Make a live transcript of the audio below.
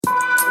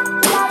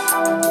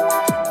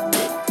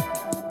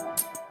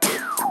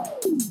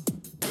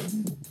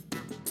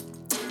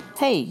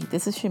Hey,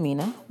 this is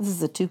Shamina. This is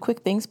the Two Quick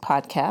Things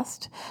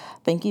podcast.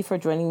 Thank you for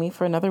joining me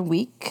for another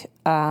week.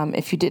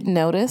 If you didn't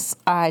notice,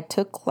 I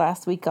took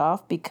last week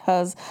off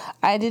because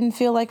I didn't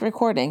feel like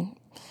recording.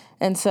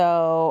 And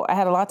so I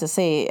had a lot to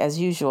say as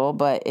usual,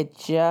 but it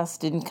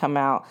just didn't come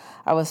out.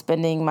 I was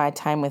spending my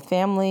time with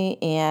family,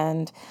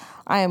 and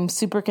I am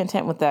super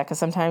content with that because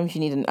sometimes you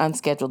need an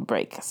unscheduled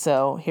break.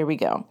 So here we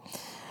go.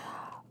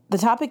 The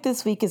topic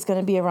this week is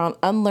going to be around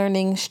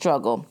unlearning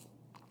struggle.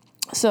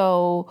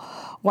 So,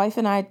 wife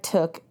and I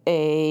took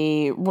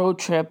a road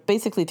trip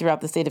basically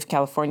throughout the state of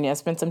California. I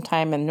spent some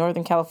time in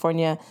Northern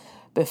California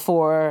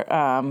before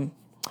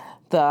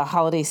the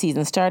holiday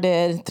season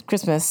started,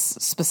 Christmas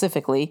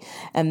specifically,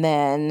 and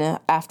then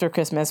after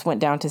Christmas went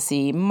down to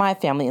see my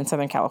family in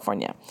Southern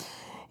California.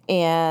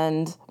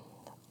 And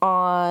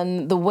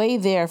on the way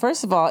there,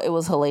 first of all, it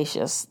was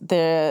hellacious.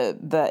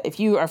 If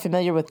you are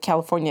familiar with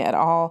California at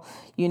all,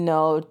 you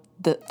know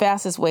the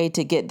fastest way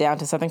to get down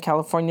to Southern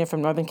California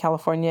from Northern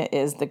California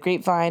is the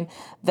Grapevine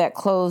that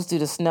closed due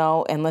to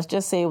snow. And let's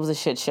just say it was a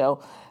shit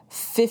show.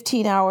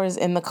 15 hours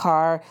in the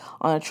car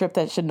on a trip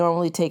that should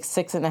normally take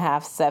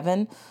 6.5,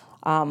 7,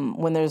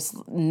 when there's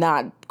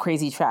not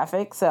crazy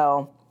traffic.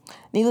 So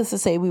needless to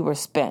say, we were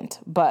spent,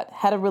 but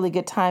had a really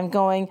good time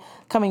going.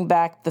 Coming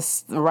back,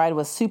 the ride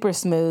was super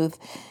smooth.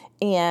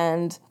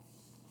 And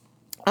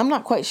I'm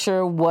not quite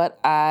sure what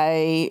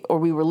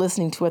we were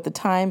listening to at the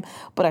time,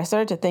 but I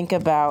started to think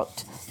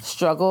about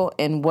struggle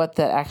and what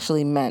that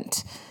actually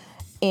meant.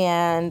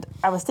 And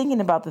I was thinking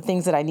about the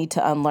things that I need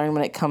to unlearn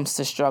when it comes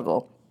to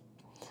struggle.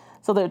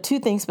 So there are two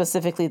things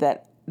specifically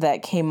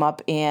that came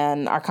up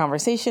in our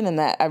conversation and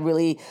that I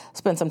really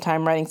spent some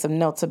time writing some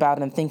notes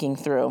about and thinking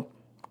through.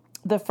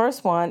 The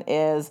first one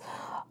is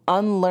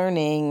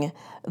unlearning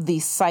the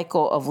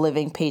cycle of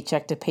living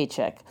paycheck to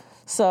paycheck.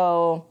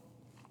 So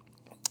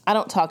I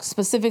don't talk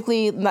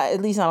specifically,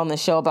 at least not on the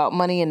show, about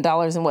money and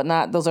dollars and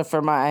whatnot. Those are for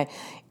my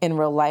in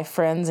real life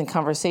friends and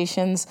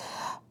conversations.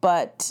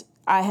 But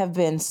I have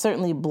been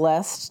certainly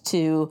blessed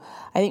to,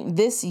 I think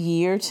this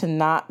year, to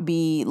not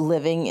be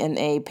living in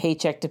a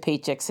paycheck to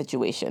paycheck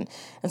situation.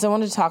 And so I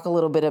wanted to talk a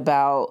little bit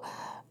about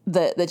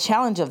the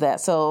challenge of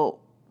that. So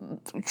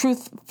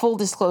full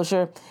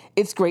disclosure,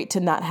 it's great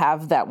to not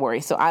have that worry.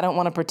 So I don't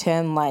want to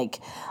pretend like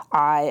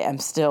I am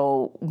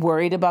still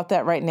worried about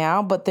that right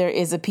now, but there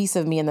is a piece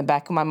of me in the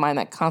back of my mind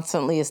that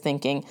constantly is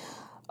thinking,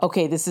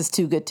 okay, this is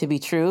too good to be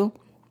true.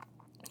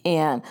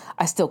 And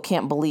I still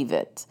can't believe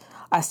it.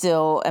 I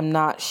still am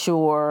not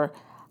sure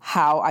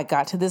how I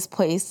got to this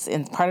place.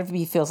 And part of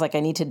me feels like I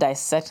need to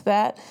dissect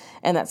that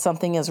and that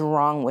something is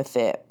wrong with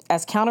it.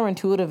 As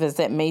counterintuitive as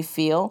that may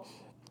feel,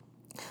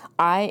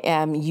 I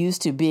am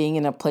used to being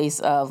in a place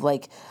of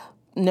like,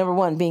 number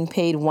one, being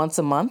paid once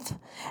a month.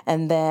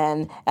 And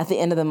then at the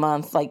end of the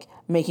month, like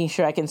making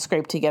sure I can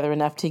scrape together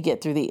enough to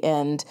get through the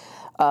end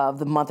of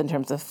the month in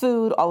terms of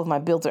food. All of my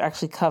bills are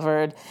actually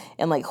covered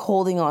and like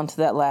holding on to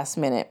that last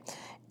minute.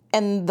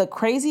 And the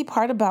crazy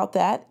part about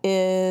that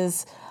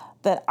is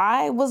that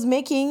I was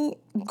making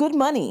good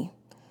money.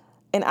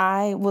 And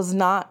I was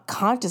not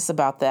conscious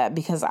about that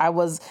because I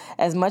was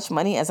as much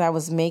money as I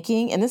was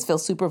making. And this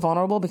feels super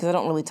vulnerable because I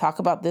don't really talk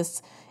about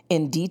this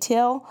in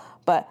detail.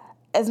 But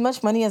as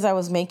much money as I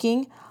was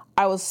making,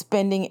 I was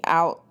spending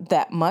out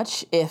that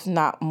much, if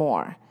not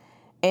more.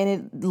 And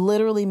it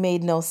literally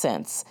made no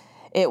sense.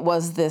 It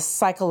was this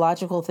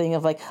psychological thing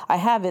of like, I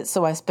have it,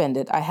 so I spend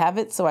it. I have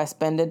it, so I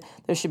spend it.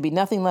 There should be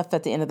nothing left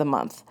at the end of the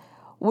month,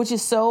 which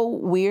is so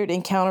weird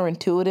and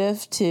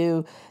counterintuitive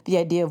to the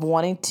idea of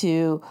wanting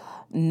to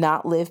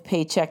not live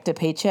paycheck to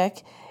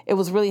paycheck. It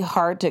was really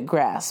hard to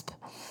grasp.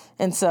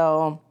 And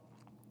so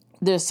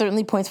there's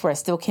certainly points where I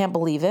still can't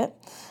believe it.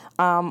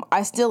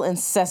 I still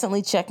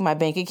incessantly check my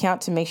bank account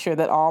to make sure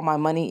that all my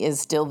money is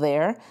still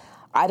there.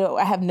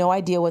 I have no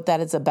idea what that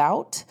is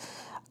about.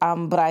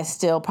 But I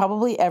still,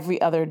 probably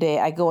every other day,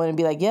 I go in and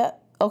be like, yeah,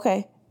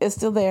 okay, it's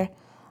still there.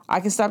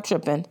 I can stop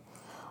tripping.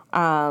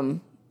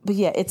 But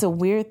yeah, it's a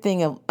weird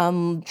thing of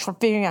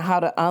figuring out how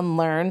to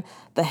unlearn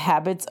the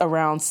habits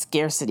around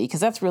scarcity, because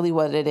that's really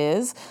what it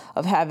is,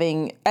 of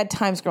having at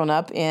times grown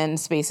up in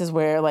spaces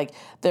where like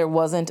there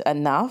wasn't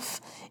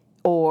enough,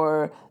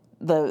 or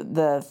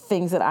the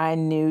things that I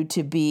knew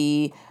to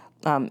be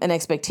an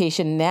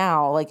expectation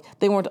now, like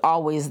they weren't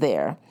always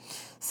there.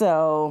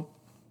 So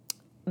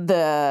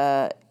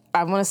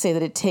I want to say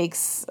that it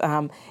takes,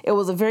 it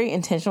was a very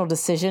intentional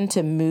decision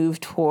to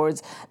move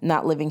towards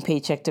not living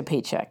paycheck to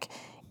paycheck.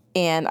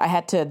 And I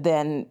had to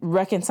then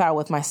reconcile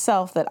with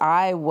myself that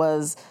I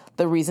was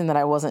the reason that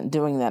I wasn't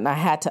doing that. And I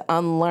had to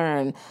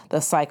unlearn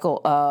the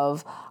cycle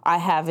of I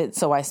have it,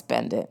 so I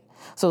spend it.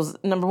 So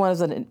number one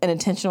is an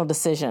intentional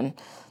decision.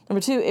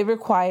 Number two, it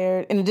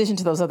required, in addition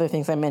to those other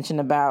things I mentioned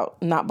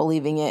about not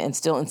believing it and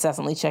still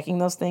incessantly checking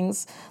those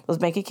things, those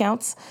bank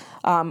accounts,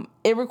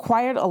 it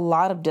required a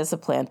lot of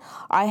discipline.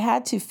 I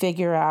had to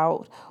figure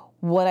out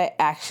what I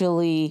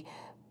actually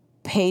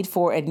paid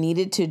for and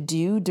needed to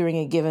do during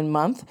a given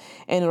month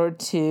in order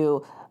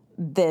to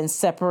then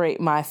separate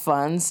my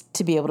funds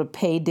to be able to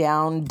pay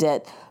down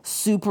debt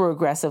super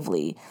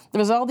aggressively.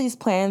 There's all these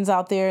plans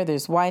out there.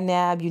 There's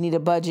YNAB, you need a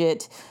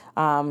budget.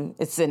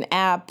 It's an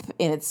app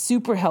and it's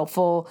super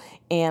helpful.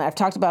 And I've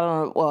talked about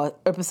it on an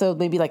episode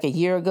maybe like a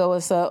year ago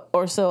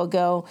or so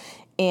ago.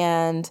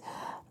 And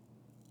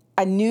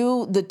I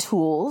knew the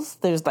tools.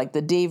 There's like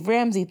the Dave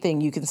Ramsey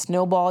thing. You can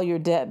snowball your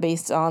debt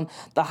based on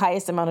the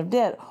highest amount of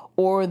debt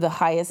or the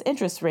highest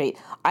interest rate.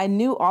 I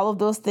knew all of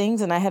those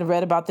things and I had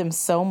read about them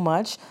so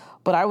much,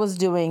 but I was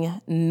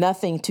doing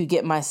nothing to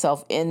get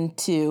myself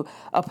into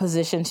a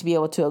position to be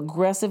able to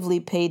aggressively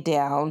pay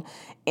down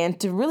and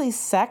to really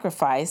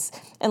sacrifice.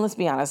 And let's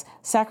be honest,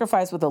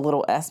 sacrifice with a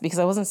little s, because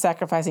I wasn't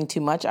sacrificing too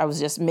much. I was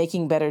just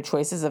making better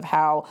choices of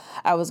how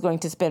I was going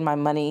to spend my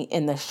money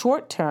in the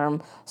short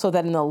term so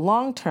that in the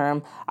long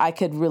term, I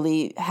could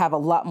really have a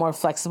lot more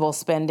flexible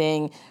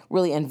spending,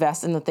 really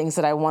invest in the things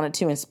that I wanted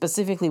to, and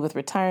specifically with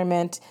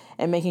retirement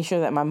and making sure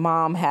that my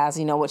mom has,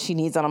 what she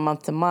needs on a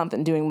month to month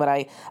and doing what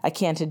I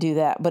can to do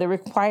that. But it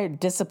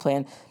required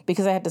discipline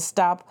because I had to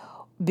stop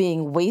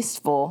being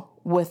wasteful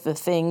with the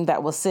thing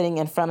that was sitting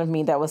in front of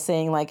me that was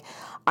saying like,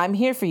 I'm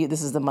here for you.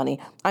 This is the money.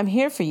 I'm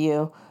here for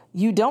you.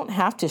 You don't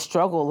have to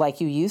struggle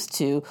like you used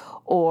to,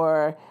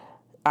 or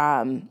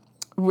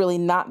really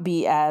not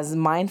be as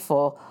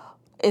mindful.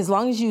 As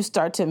long as you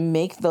start to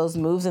make those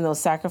moves and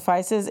those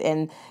sacrifices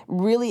and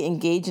really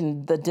engage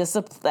in the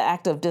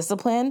act of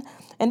discipline.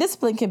 And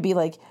discipline can be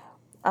like,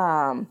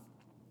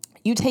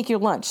 you take your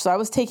lunch. So I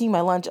was taking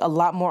my lunch a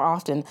lot more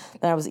often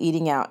than I was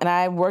eating out. And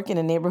I work in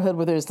a neighborhood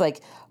where there's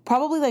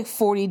probably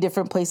 40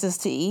 different places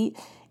to eat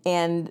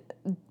and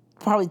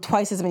probably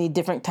twice as many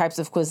different types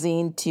of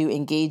cuisine to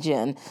engage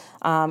in.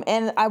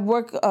 And I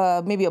work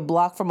maybe a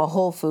block from a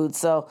Whole Foods.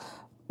 So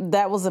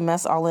that was a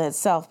mess all in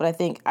itself. But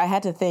I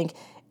had to think,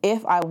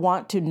 if I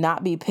want to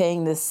not be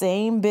paying the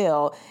same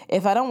bill,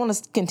 if I don't want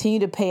to continue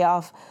to pay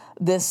off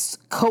this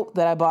coat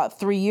that I bought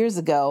 3 years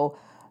ago,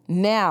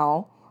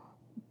 now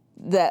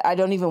that I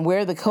don't even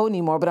wear the coat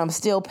anymore, but I'm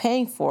still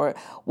paying for it,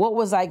 what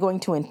was I going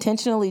to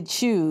intentionally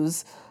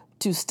choose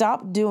to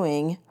stop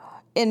doing?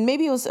 And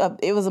maybe it was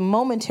a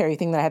momentary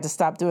thing that I had to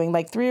stop doing,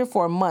 like 3 or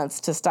 4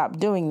 months to stop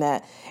doing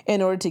that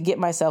in order to get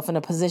myself in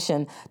a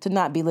position to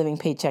not be living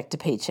paycheck to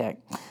paycheck.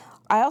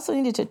 I also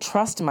needed to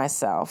trust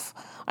myself.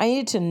 I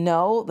needed to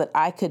know that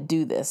I could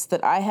do this,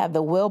 that I had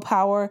the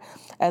willpower,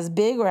 as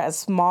big or as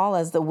small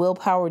as the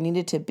willpower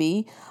needed to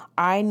be.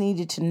 I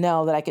needed to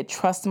know that I could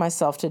trust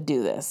myself to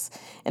do this.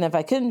 And if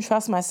I couldn't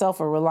trust myself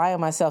or rely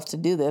on myself to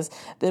do this,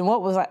 then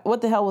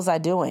what the hell was I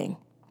doing?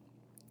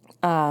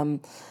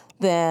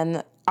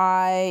 Then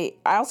I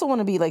also want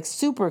to be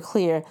super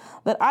clear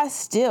that I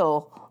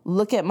still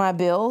look at my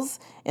bills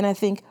and I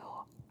think,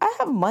 I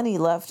have money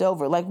left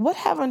over. What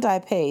haven't I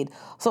paid?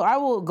 So I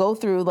will go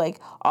through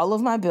all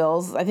of my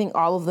bills. I think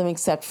all of them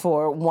except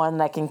for one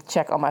that I can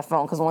check on my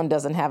phone because one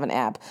doesn't have an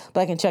app, but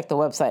I can check the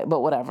website,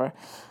 but whatever.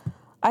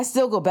 I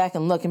still go back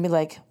and look and be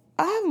like,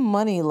 I have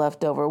money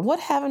left over. What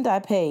haven't I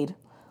paid?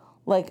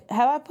 Have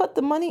I put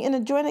the money in a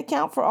joint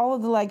account for all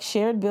of the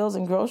shared bills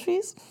and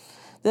groceries?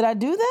 Did I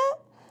do that?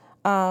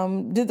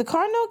 Did the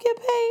car note get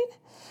paid?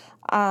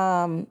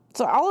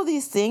 So all of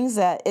these things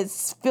that it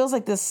feels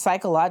like this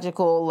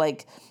psychological,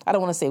 I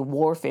don't want to say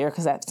warfare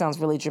because that sounds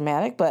really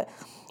dramatic, but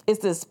it's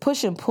this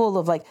push and pull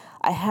of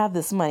I have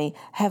this money.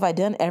 Have I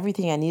done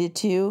everything I needed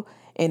to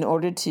in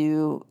order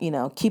to,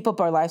 keep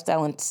up our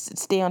lifestyle and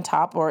stay on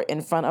top or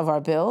in front of our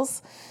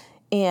bills?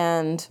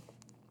 And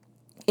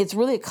it's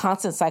really a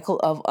constant cycle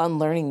of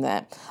unlearning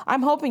that.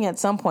 I'm hoping at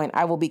some point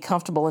I will be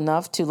comfortable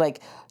enough to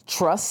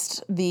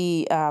trust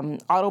the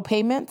auto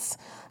payments.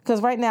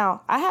 Because right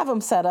now, I have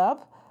them set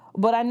up,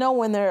 but I know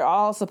when they're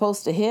all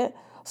supposed to hit.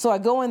 So I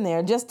go in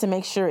there just to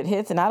make sure it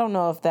hits. And I don't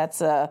know if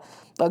that's a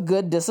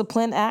good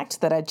discipline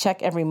act that I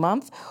check every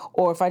month,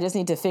 or if I just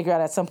need to figure out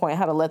at some point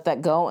how to let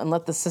that go and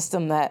let the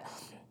system that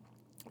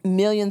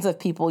millions of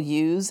people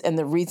use and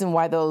the reason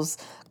why those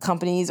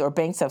companies or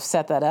banks have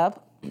set that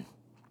up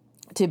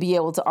to be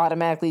able to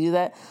automatically do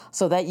that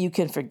so that you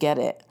can forget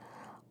it.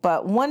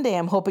 But one day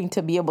I'm hoping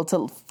to be able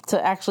to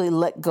actually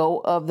let go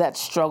of that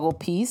struggle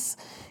piece,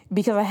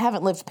 because I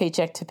haven't lived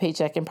paycheck to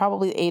paycheck in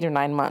probably 8 or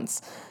 9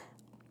 months.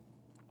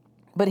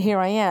 But here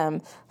I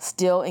am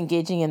still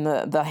engaging in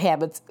the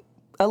habits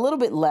a little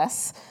bit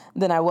less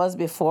than I was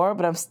before,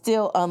 but I'm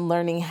still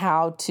unlearning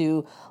how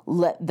to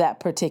let that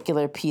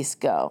particular piece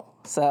go.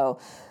 So,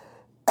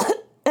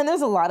 and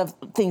there's a lot of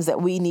things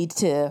that let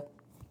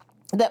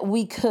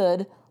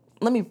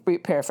me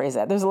paraphrase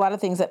that. There's a lot of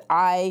things that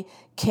I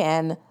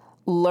can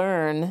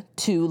learn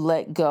to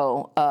let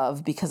go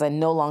of because I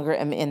no longer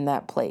am in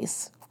that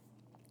place.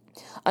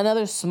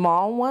 Another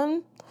small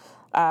one,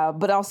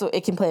 but also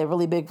it can play a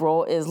really big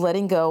role, is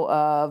letting go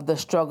of the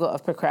struggle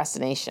of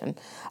procrastination.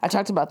 I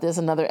talked about this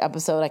in another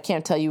episode. I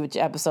can't tell you which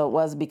episode it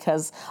was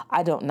because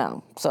I don't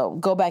know. So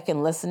go back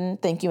and listen.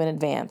 Thank you in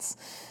advance.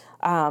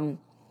 I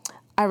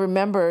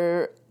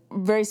remember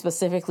very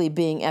specifically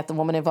being at the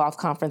Woman Involved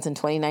conference in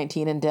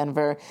 2019 in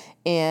Denver,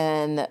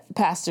 and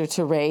Pastor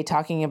Teray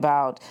talking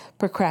about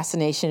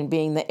procrastination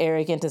being the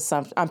arrogant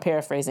assumption. I'm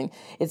paraphrasing.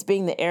 It's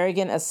being the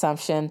arrogant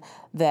assumption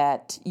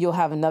that you'll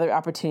have another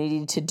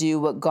opportunity to do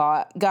what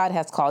God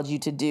has called you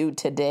to do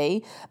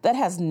today. That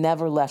has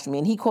never left me.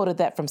 And he quoted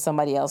that from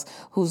somebody else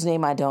whose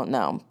name I don't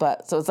know.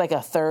 But so it's like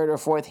a third or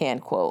fourth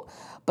hand quote.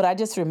 But I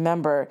just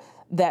remember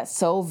that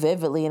so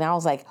vividly. And I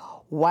was like,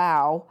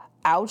 wow,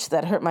 ouch,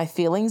 that hurt my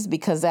feelings,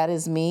 because that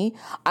is me.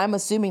 I'm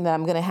assuming that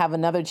I'm going to have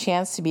another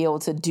chance to be able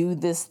to do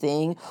this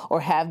thing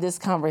or have this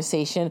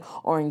conversation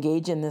or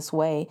engage in this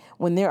way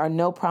when there are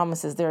no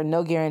promises, there are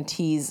no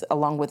guarantees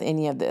along with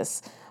any of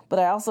this. But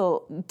I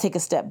also take a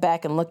step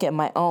back and look at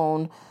my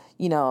own,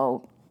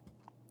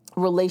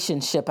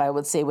 relationship, I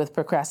would say, with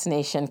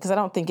procrastination, because I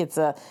don't think it's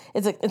not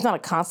a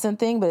constant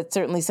thing, but it's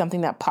certainly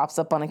something that pops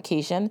up on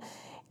occasion.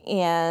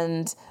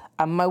 And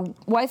my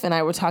wife and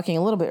I were talking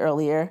a little bit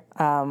earlier.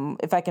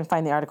 If I can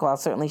find the article, I'll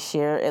certainly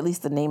share at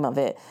least the name of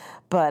it.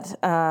 But,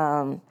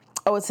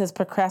 it says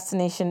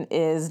procrastination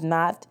is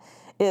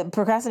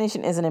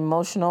an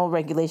emotional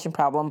regulation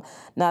problem,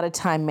 not a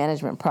time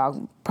management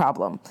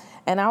problem.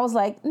 And I was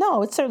like,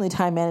 no, it's certainly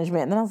time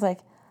management. And then I was like,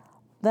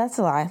 that's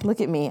a lie.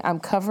 Look at me. I'm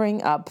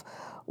covering up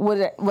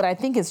what I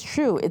think is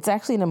true. It's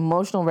actually an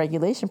emotional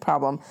regulation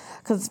problem.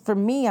 Because for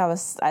me, I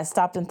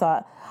stopped and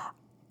thought,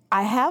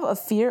 I have a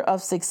fear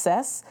of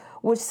success,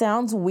 which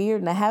sounds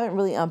weird, and I haven't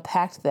really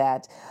unpacked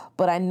that.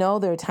 But I know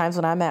there are times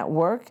when I'm at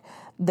work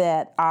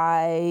that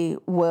I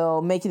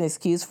will make an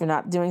excuse for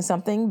not doing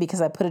something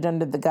because I put it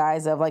under the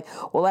guise of like,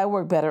 well, I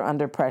work better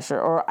under pressure,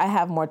 or I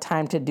have more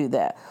time to do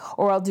that,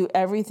 or I'll do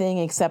everything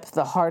except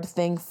the hard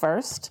thing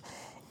first.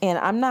 And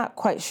I'm not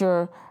quite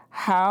sure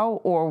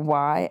how or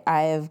why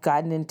I have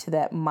gotten into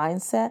that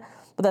mindset,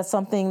 but that's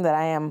something that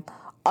I am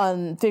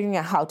figuring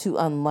out how to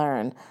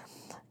unlearn.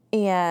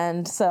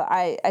 And so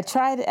I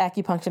tried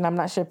acupuncture, and I'm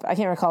not sure, I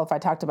can't recall if I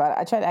talked about it.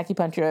 I tried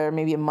acupuncture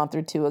maybe a month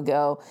or two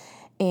ago.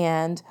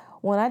 And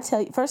when I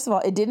tell you, first of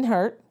all, it didn't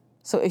hurt.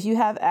 So if you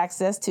have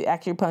access to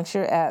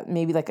acupuncture at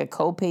maybe like a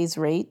co-pays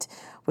rate,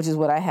 which is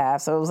what I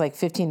have, so it was like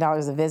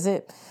 $15 a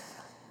visit,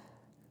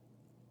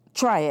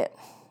 try it.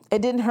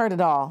 It didn't hurt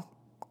at all.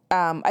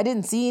 I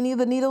didn't see any of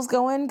the needles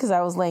go in because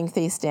I was laying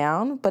face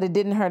down, but it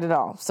didn't hurt at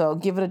all. So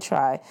give it a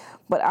try.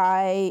 But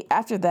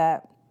after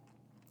that,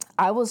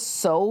 I was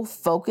so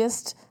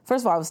focused.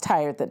 First of all, I was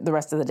tired the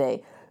rest of the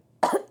day.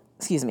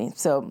 Excuse me.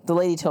 So the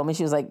lady told me,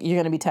 she was like, you're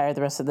going to be tired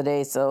the rest of the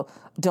day, so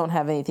don't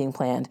have anything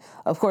planned.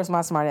 Of course,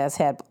 my smart ass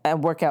had a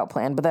workout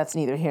plan, but that's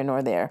neither here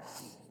nor there.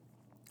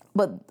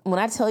 But when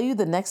I tell you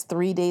the next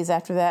 3 days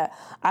after that,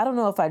 I don't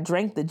know if I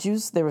drank the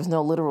juice. There was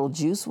no literal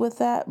juice with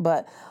that,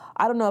 but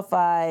I don't know if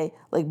I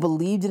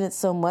believed in it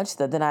so much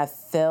that then I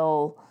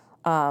fell,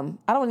 I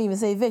don't even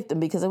say victim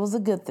because it was a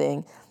good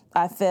thing.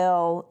 I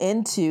fell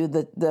into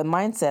the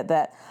mindset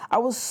that I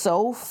was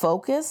so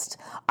focused.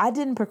 I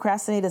didn't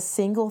procrastinate a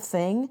single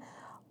thing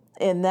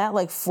in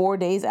that 4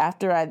 days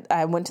after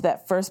I went to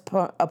that first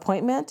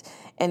appointment.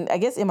 And I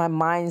guess in my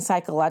mind,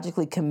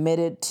 psychologically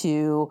committed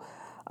to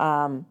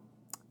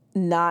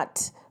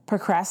not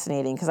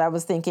procrastinating, because I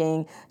was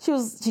thinking,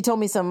 she told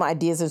me some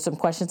ideas and some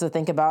questions to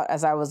think about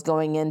as I was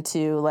going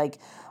into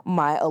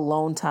my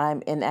alone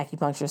time in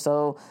acupuncture.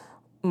 So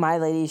my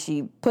lady,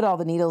 she put all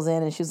the needles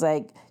in, and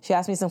she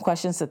asked me some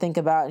questions to think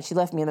about, and she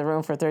left me in the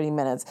room for 30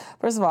 minutes.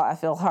 First of all, I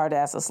fell hard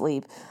ass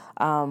asleep.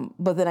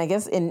 But then I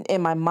guess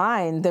in my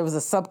mind, there was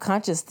a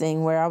subconscious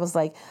thing where I was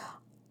like,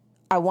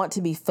 I want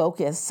to be so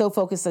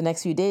focused the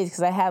next few days,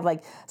 because I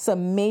had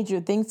some major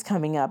things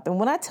coming up. And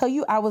when I tell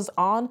you I was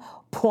on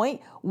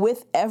point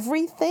with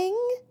everything,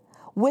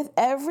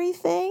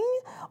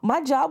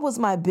 my job was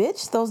my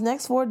bitch those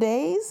next 4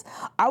 days.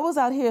 I was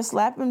out here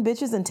slapping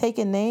bitches and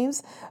taking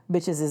names.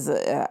 Bitches is,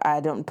 I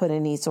don't put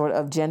any sort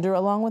of gender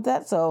along with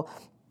that. So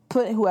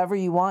put whoever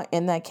you want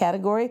in that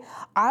category.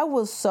 I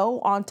was so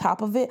on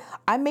top of it.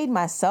 I made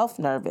myself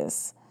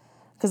nervous,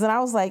 because then I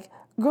was like,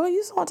 girl,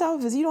 you so on top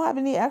of this. You don't have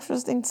any extra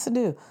things to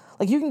do.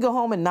 You can go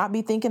home and not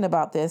be thinking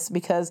about this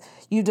because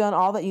you've done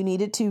all that you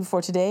needed to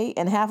for today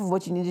and half of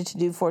what you needed to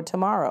do for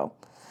tomorrow.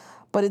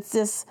 But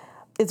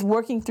it's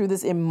working through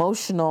this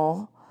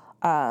emotional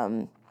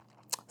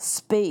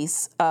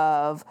space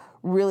of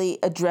really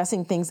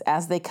addressing things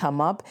as they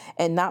come up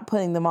and not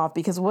putting them off.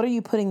 Because what are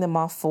you putting them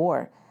off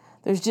for?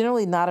 There's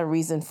generally not a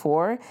reason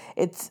for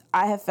it.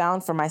 I have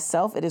found for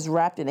myself, it is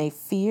wrapped in a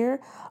fear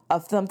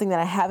of something that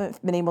I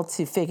haven't been able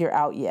to figure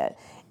out yet.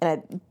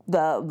 And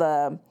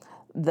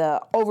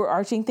the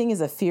overarching thing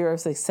is a fear of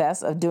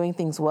success, of doing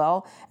things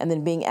well, and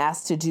then being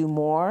asked to do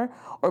more,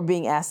 or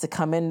being asked to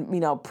come in,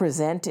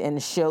 present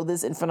and show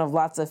this in front of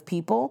lots of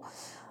people,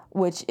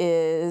 which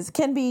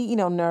can be,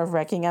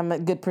 nerve-wracking. I'm a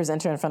good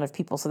presenter in front of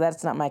people, so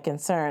that's not my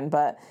concern.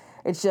 But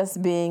it's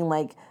just being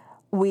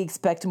we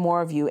expect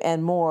more of you,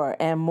 and more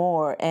and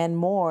more and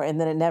more, and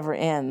then it never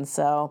ends.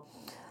 So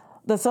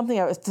that's something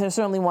I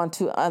certainly want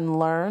to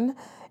unlearn.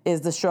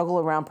 is the struggle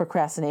around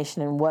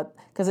procrastination and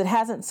because it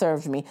hasn't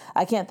served me.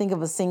 I can't think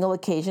of a single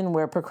occasion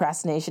where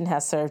procrastination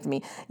has served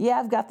me. Yeah,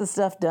 I've got the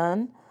stuff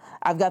done.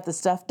 I've got the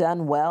stuff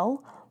done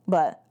well,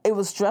 but it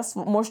was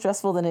more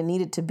stressful than it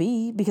needed to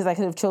be because I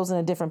could have chosen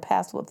a different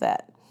path with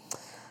that.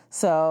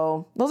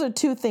 So those are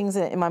two things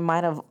in my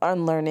mind of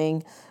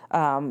unlearning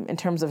in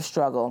terms of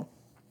struggle.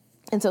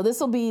 And so this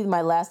will be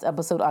my last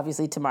episode,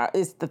 obviously, tomorrow.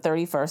 It's the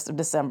 31st of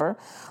December.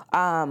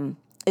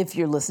 If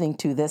you're listening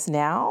to this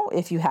now,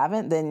 if you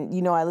haven't, then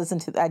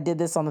I did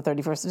this on the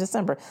 31st of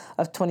December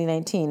of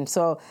 2019.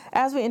 So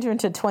as we enter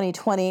into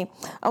 2020,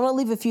 I want to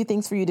leave a few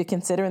things for you to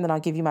consider, and then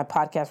I'll give you my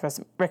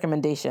podcast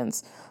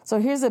recommendations. So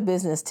here's a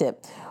business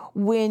tip.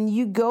 When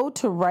you go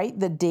to write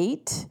the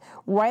date,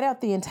 write out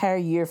the entire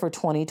year for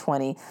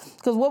 2020.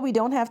 Because what we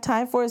don't have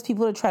time for is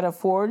people to try to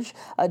forge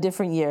a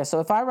different year. So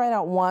if I write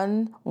out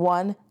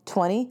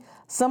 1/1/20,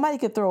 somebody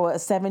could throw a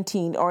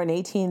 17 or an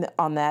 18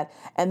 on that,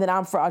 and then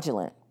I'm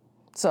fraudulent.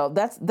 So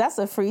that's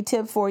a free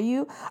tip for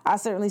you. I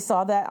certainly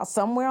saw that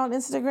somewhere on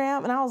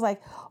Instagram, and I was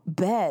like,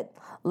 bet.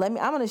 I'm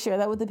going to share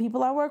that with the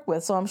people I work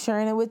with. So I'm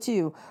sharing it with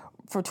you.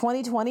 For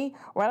 2020,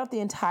 write out the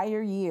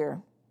entire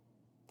year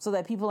so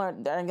that people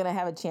aren't going to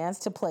have a chance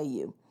to play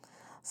you.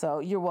 So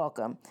you're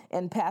welcome.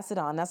 And pass it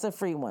on. That's a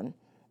free one.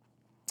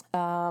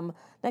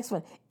 Next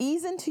one.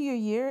 Ease into your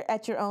year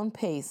at your own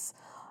pace.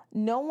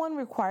 No one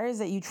requires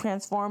that you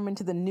transform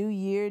into the new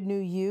year, new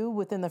you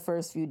within the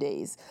first few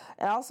days.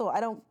 And also, I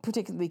don't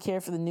particularly care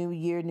for the new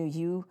year, new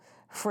you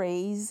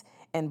phrase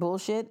and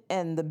bullshit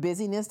and the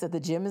busyness that the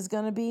gym is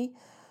going to be.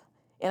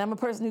 And I'm a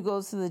person who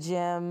goes to the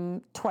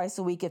gym twice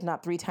a week, if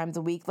not 3 times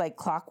a week, like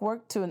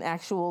clockwork, to an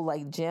actual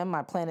gym,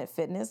 my Planet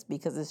Fitness,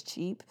 because it's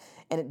cheap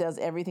and it does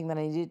everything that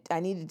I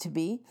needed to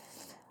be.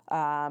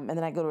 And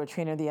then I go to a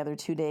trainer the other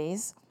 2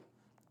 days.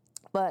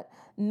 But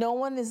no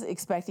one is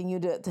expecting you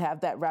to have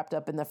that wrapped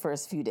up in the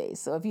first few days.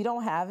 So if you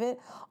don't have it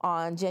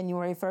on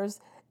January 1st,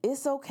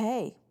 it's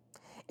okay.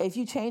 If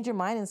you change your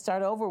mind and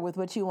start over with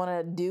what you want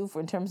to do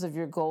in terms of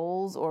your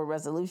goals or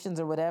resolutions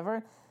or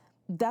whatever,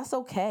 that's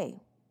okay.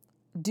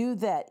 Do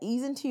that.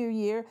 Ease into your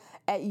year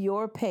at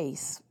your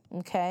pace,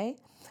 okay?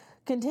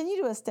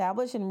 Continue to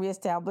establish and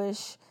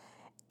reestablish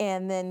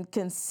and then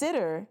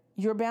consider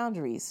your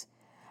boundaries.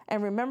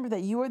 And remember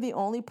that you are the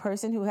only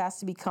person who has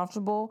to be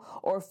comfortable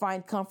or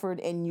find comfort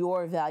in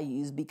your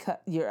values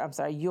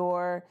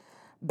your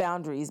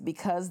boundaries,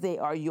 because they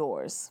are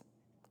yours.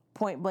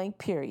 Point blank,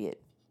 period.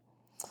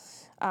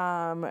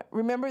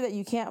 Remember that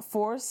you can't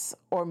force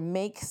or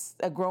make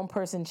a grown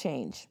person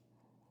change.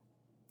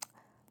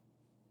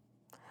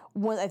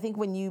 I think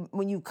when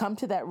you come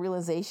to that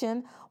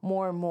realization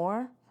more and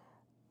more,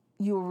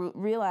 you'll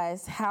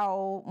realize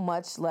how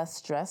much less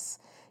stress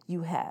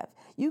you have.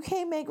 You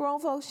can't make grown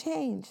folks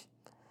change.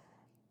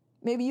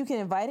 Maybe you can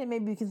invite it,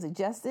 maybe you can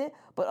suggest it,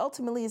 but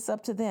ultimately it's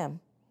up to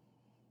them.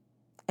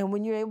 And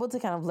when you're able to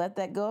kind of let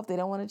that go, if they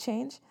don't want to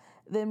change,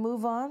 then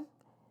move on,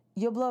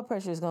 your blood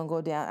pressure is going to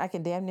go down. I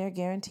can damn near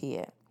guarantee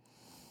it.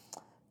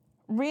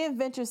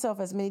 Reinvent yourself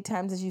as many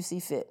times as you see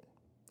fit.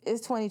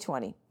 It's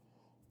 2020.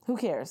 Who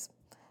cares?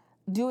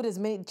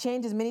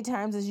 Change as many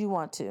times as you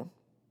want to.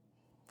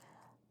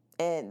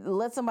 And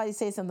let somebody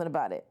say something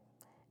about it.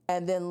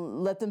 And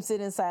then let them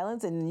sit in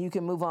silence, and you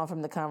can move on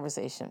from the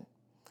conversation.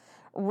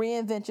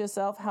 Reinvent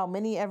yourself how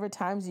many ever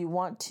times you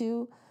want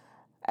to,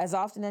 as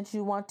often as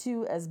you want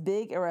to, as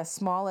big or as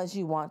small as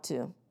you want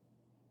to,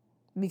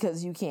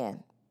 because you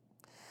can.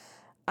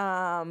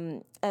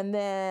 And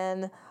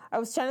then I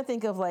was trying to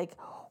think of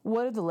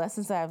what are the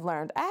lessons that I've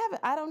learned?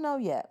 I don't know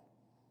yet.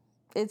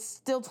 It's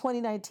still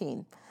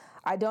 2019.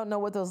 I don't know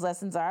what those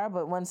lessons are,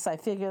 but once I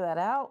figure that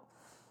out,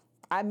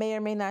 I may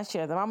or may not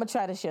share them. I'm going to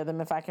try to share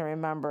them if I can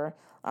remember,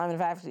 if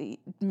I actually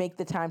make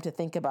the time to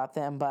think about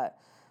them, but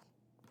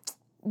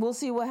we'll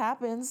see what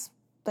happens.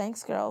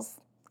 Thanks, girls.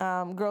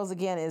 Girls,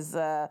 again, is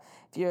if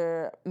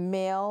you're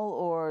male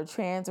or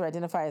trans or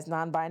identify as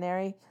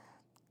non-binary,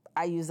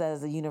 I use that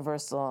as a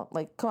universal.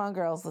 Come on,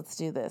 girls, let's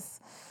do this.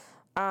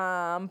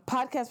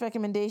 Podcast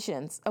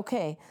recommendations.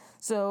 Okay,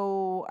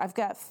 so I've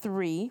got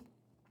 3.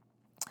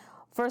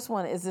 First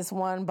one is this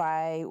one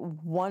by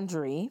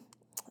Wondery,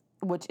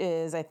 which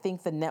is, I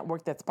think, the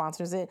network that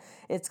sponsors it.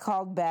 It's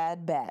called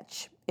Bad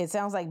Batch. It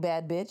sounds like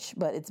Bad Bitch,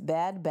 but it's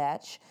Bad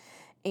Batch.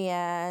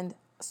 And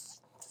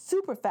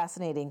super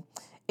fascinating.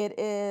 It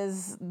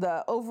is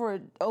the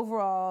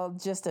overall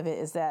gist of it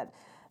is that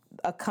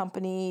a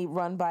company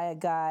run by a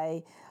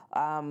guy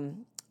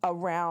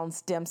around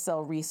stem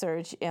cell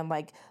research and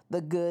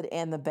the good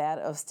and the bad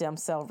of stem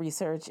cell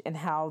research, and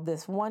how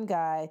this one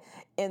guy,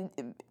 and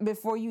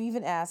before you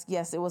even ask,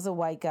 yes, it was a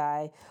white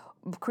guy,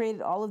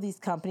 created all of these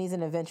companies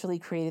and eventually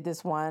created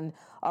this one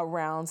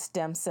around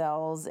stem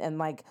cells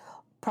and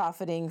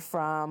profiting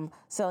from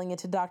selling it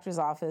to doctors'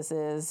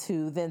 offices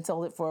who then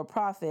sold it for a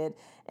profit.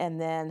 And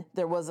then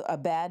there was a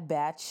bad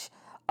batch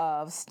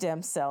of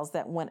stem cells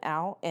that went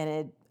out, and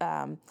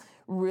it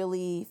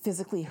really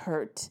physically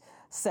hurt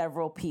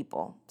several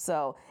people.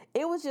 So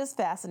it was just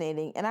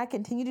fascinating. And I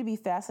continue to be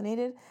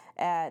fascinated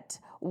at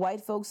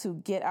white folks who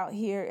get out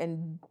here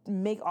and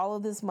make all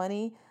of this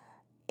money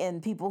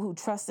and people who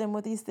trust them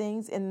with these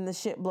things, and the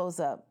shit blows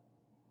up.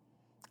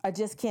 I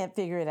just can't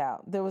figure it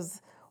out. What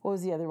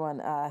was the other one?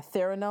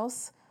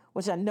 Theranos,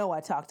 which I know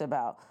I talked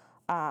about.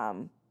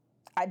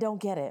 I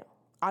don't get it.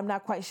 I'm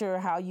not quite sure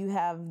how you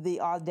have the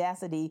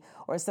audacity,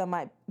 or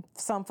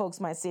some folks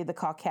might say the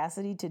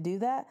caucasity to do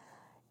that.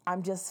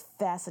 I'm just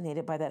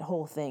fascinated by that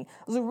whole thing.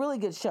 It was a really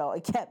good show.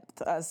 It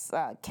kept us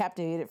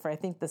captivated for, I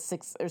think, the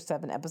 6 or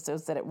 7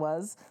 episodes that it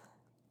was.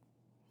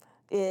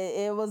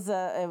 It was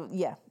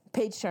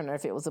page turner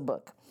if it was a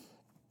book.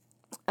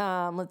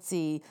 Let's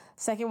see.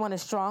 Second one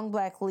is Strong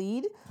Black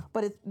Lead,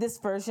 but this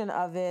version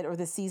of it, or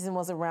this season,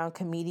 was around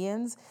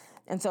comedians.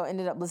 And so I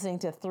ended up listening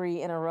to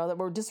 3 in a row that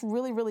were just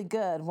really, really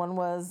good. One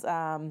was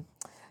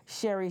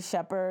Sherry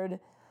Shepherd,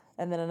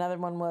 and then another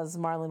one was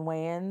Marlon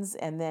Wayans,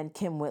 and then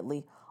Kim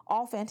Whitley.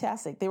 All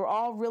fantastic. They were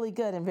all really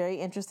good and very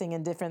interesting,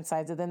 and different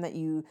sides of them that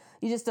you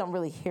just don't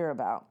really hear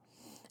about.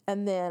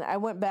 And then I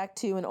went back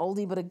to an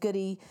oldie but a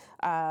goodie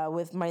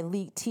with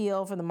Myleik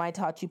Teele from the My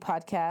Taught You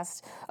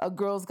podcast, A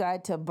Girl's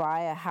Guide to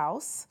Buy a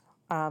House.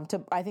 I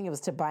think it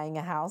was to buying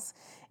a house.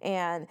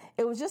 And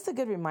it was just a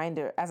good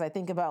reminder as I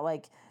think about,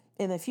 like,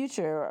 in the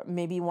future,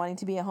 maybe wanting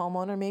to be a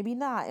homeowner, maybe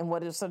not. And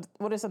what are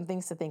some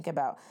things to think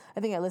about? I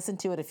think I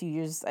listened to it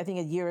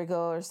a year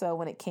ago or so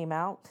when it came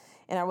out.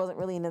 And I wasn't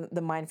really in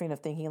the mind frame of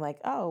thinking, like,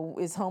 oh,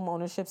 is home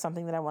ownership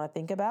something that I want to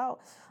think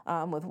about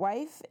with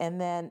wife? And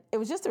then it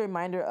was just a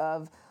reminder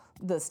of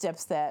the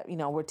steps that,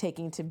 we're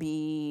taking to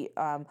be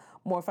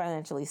more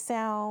financially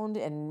sound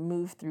and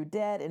move through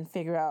debt and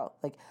figure out,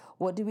 like,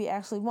 what do we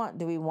actually want?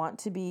 Do we want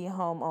to be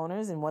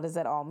homeowners, and what does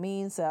that all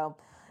mean? So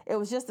it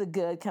was just a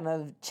good kind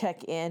of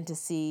check in to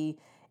see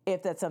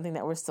if that's something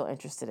that we're still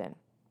interested in.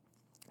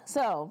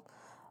 So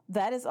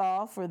that is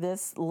all for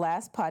this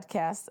last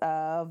podcast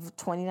of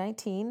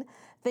 2019.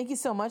 Thank you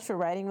so much for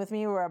riding with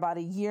me. We're about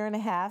a year and a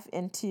half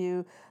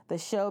into the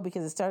show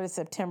because it started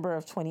September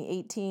of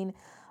 2018.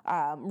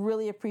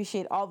 Really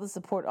appreciate all the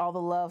support, all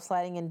the love,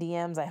 sliding in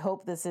DMs. I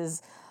hope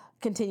this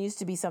continues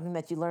to be something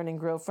that you learn and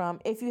grow from.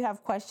 If you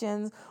have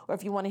questions, or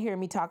if you want to hear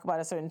me talk about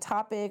a certain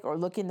topic or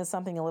look into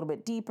something a little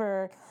bit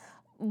deeper,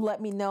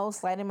 let me know.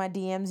 Slide in my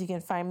DMs. You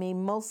can find me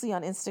mostly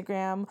on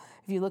Instagram.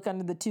 If you look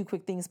under the 2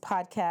 Quick Things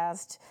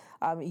podcast,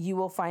 you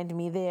will find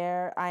me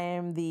there. I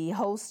am the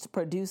host,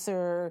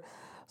 producer,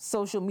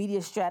 social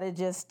media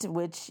strategist,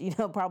 which,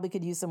 probably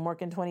could use some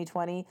work in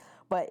 2020,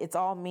 but it's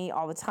all me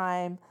all the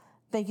time.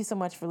 Thank you so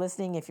much for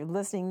listening. If you're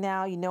listening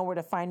now, you know where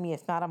to find me.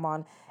 If not, I'm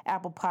on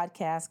Apple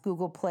Podcasts,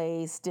 Google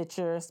Play,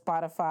 Stitcher,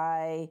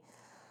 Spotify,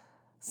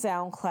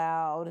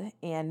 SoundCloud,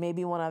 and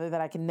maybe one other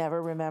that I can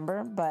never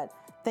remember. But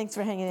thanks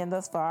for hanging in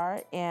thus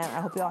far, and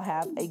I hope you all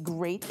have a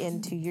great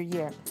end to your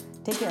year.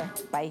 Take care.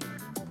 Bye.